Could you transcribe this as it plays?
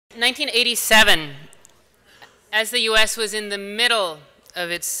1987, as the U.S. was in the middle of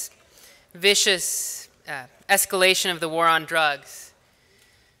its vicious escalation of the war on drugs,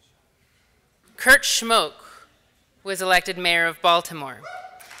 Kurt Schmoke was elected mayor of Baltimore.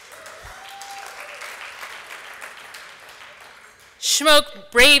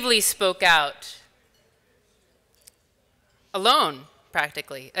 Schmoke bravely spoke out, alone,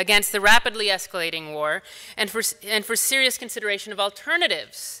 practically, against the rapidly escalating war and for serious consideration of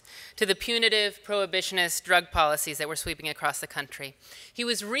alternatives to the punitive, prohibitionist drug policies that were sweeping across the country. He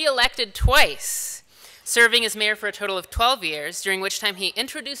was re-elected twice, serving as mayor for a total of 12 years, during which time he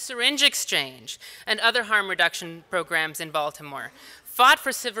introduced syringe exchange and other harm reduction programs in Baltimore, fought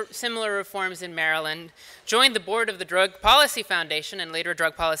for similar reforms in Maryland, joined the board of the Drug Policy Foundation and later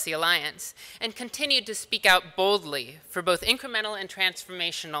Drug Policy Alliance, and continued to speak out boldly for both incremental and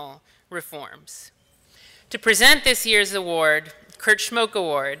transformational reforms. To present this year's award, Kurt Schmoke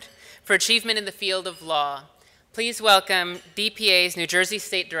Award, for achievement in the field of law, please welcome DPA's New Jersey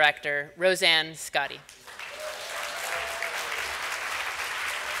State Director, Roseanne Scotti.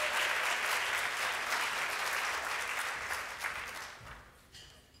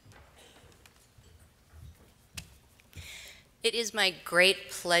 It is my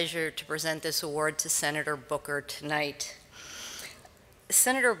great pleasure to present this award to Senator Booker tonight.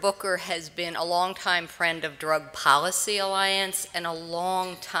 Senator Booker has been a longtime friend of Drug Policy Alliance and a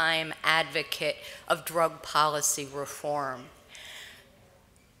longtime advocate of drug policy reform.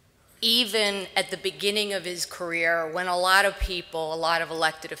 Even at the beginning of his career, when a lot of people, a lot of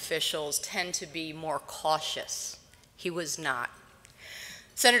elected officials tend to be more cautious, he was not.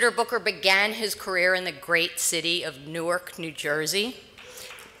 Senator Booker began his career in the great city of Newark, New Jersey.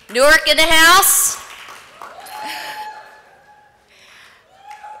 Newark in the house?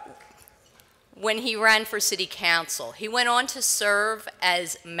 When he ran for city council. He went on to serve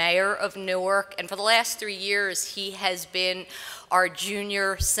as mayor of Newark, and for the last 3 years, he has been our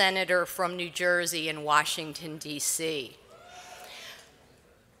junior senator from New Jersey in Washington, D.C.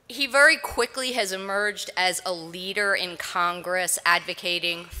 He very quickly has emerged as a leader in Congress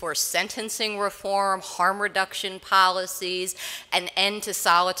advocating for sentencing reform, harm reduction policies, an end to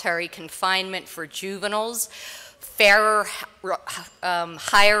solitary confinement for juveniles, fairer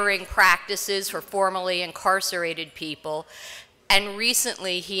hiring practices for formerly incarcerated people, and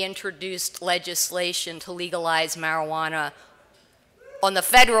recently he introduced legislation to legalize marijuana on the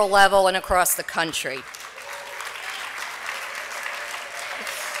federal level and across the country.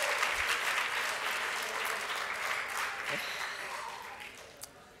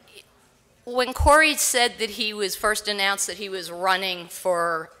 When Cory said that he was first announced that he was running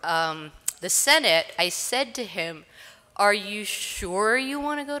for the Senate, I said to him, "Are you sure you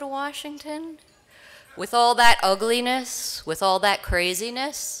want to go to Washington? With all that ugliness, with all that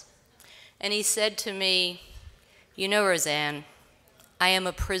craziness?" And he said to me, "You know, Roseanne, I am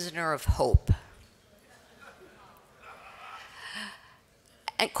a prisoner of hope."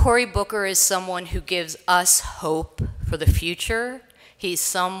 And Cory Booker is someone who gives us hope for the future. He's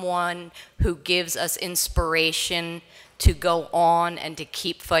someone who gives us inspiration to go on and to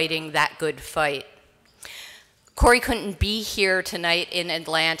keep fighting that good fight. Cory couldn't be here tonight in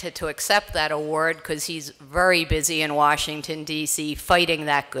Atlanta to accept that award because he's very busy in Washington, D.C. fighting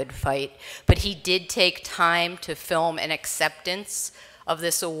that good fight. But he did take time to film an acceptance of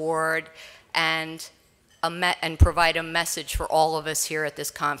this award and provide a message for all of us here at this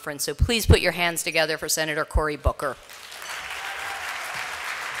conference. So please put your hands together for Senator Cory Booker.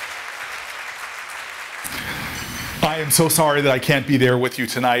 I am so sorry that I can't be there with you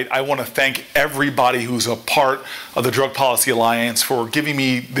tonight. I want to thank everybody who's a part of the Drug Policy Alliance for giving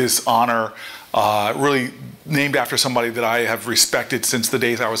me this honor, really named after somebody that I have respected since the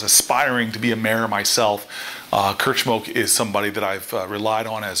days I was aspiring to be a mayor myself. Kurt Schmoke is somebody that I've relied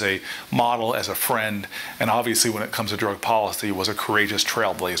on as a model, as a friend, and obviously when it comes to drug policy was a courageous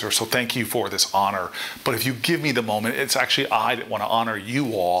trailblazer. So thank you for this honor. But if you give me the moment, it's actually I that want to honor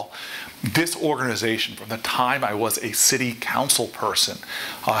you all. This organization, from the time I was a city council person,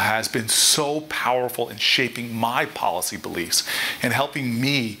 has been so powerful in shaping my policy beliefs and helping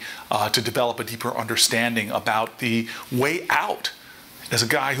me to develop a deeper understanding about the way out. As a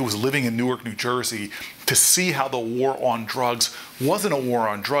guy who was living in Newark, New Jersey, to see how the war on drugs wasn't a war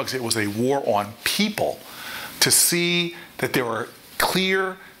on drugs, it was a war on people. To see that there were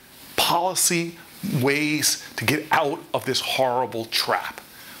clear policy ways to get out of this horrible trap.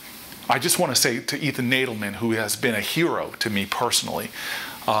 I just want to say to Ethan Nadelman, who has been a hero to me personally,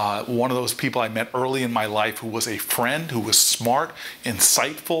 One of those people I met early in my life who was a friend, who was smart,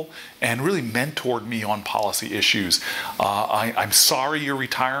 insightful, and really mentored me on policy issues. I'm sorry you're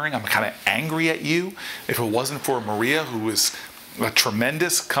retiring. I'm kind of angry at you. If it wasn't for Maria, who is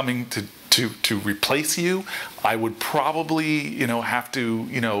tremendous, coming to replace you, I would probably, have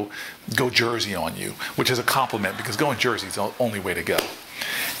to, go Jersey on you, which is a compliment because going Jersey is the only way to go.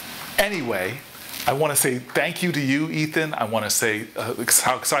 Anyway, I want to say thank you to you, Ethan. I want to say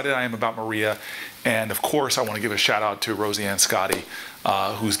how excited I am about Maria. And of course, I want to give a shout out to Roseanne Scotti,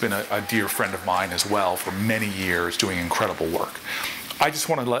 who's been a dear friend of mine as well for many years, doing incredible work. I just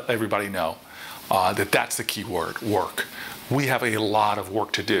want to let everybody know that that's the key word, work. We have a lot of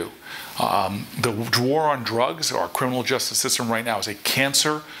work to do. The war on drugs, our criminal justice system right now, is a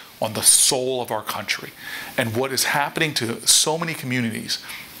cancer on the soul of our country. And what is happening to so many communities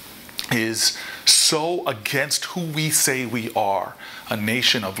is so against who we say we are, a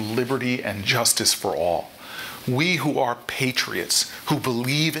nation of liberty and justice for all. We who are patriots, who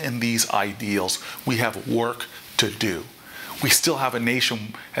believe in these ideals, we have work to do. We still have a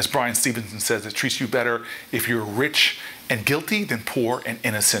nation, as Brian Stevenson says, that treats you better if you're rich and guilty than poor and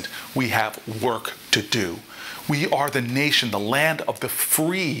innocent. We have work to do. We are the nation, the land of the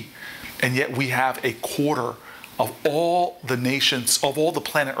free, and yet we have a quarter of all the nations, of all the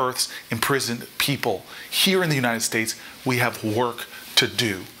planet Earth's imprisoned people. Here in the United States, we have work to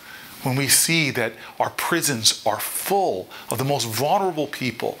do. When we see that our prisons are full of the most vulnerable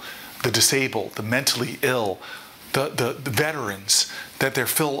people, the disabled, the mentally ill, the veterans, that they're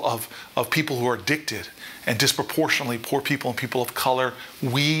full of people who are addicted, and disproportionately poor people and people of color,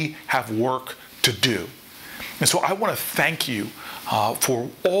 we have work to do. And so I want to thank you for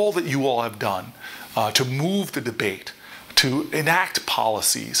all that you all have done to move the debate, to enact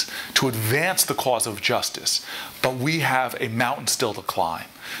policies, to advance the cause of justice. But we have a mountain still to climb.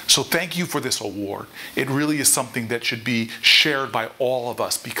 So thank you for this award. It really is something that should be shared by all of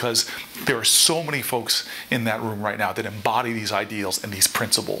us because there are so many folks in that room right now that embody these ideals and these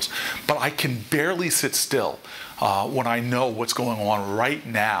principles. But I can barely sit still when I know what's going on right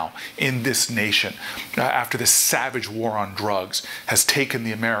now in this nation after this savage war on drugs has taken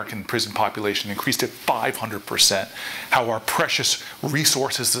the American prison population, increased it 500%, how our precious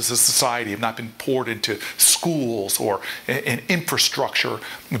resources as a society have not been poured into schools or in infrastructure,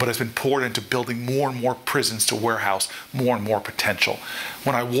 but has been poured into building more and more prisons to warehouse more and more potential.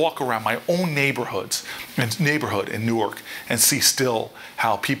 When I walk around my own neighborhood in Newark and see still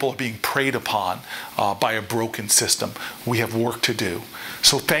how people are being preyed upon by a broken system, we have work to do.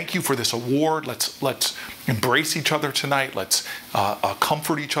 So thank you for this award. Let's embrace each other tonight. Let's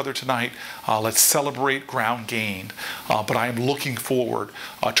comfort each other tonight. Let's celebrate ground gained. But I am looking forward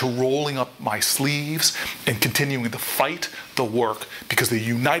to rolling up my sleeves and continuing the fight, the work, because the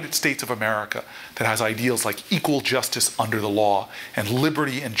United States of America that has ideals like equal justice under the law and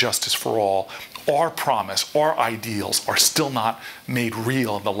liberty and justice for all, our promise, our ideals are still not made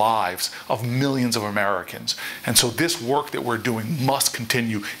real in the lives of millions of Americans. And so this work that we're doing must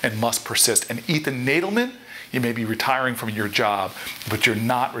continue and must persist. And Ethan Nadelman, you may be retiring from your job, but you're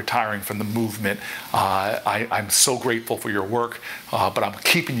not retiring from the movement. I'm so grateful for your work, but I'm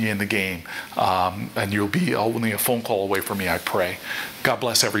keeping you in the game. And you'll be only a phone call away from me, I pray. God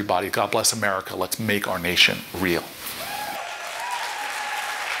bless everybody. God bless America. Let's make our nation real.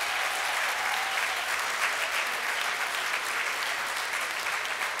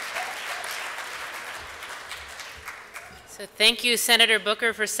 So thank you, Senator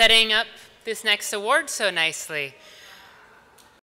Booker, for setting up this next award so nicely.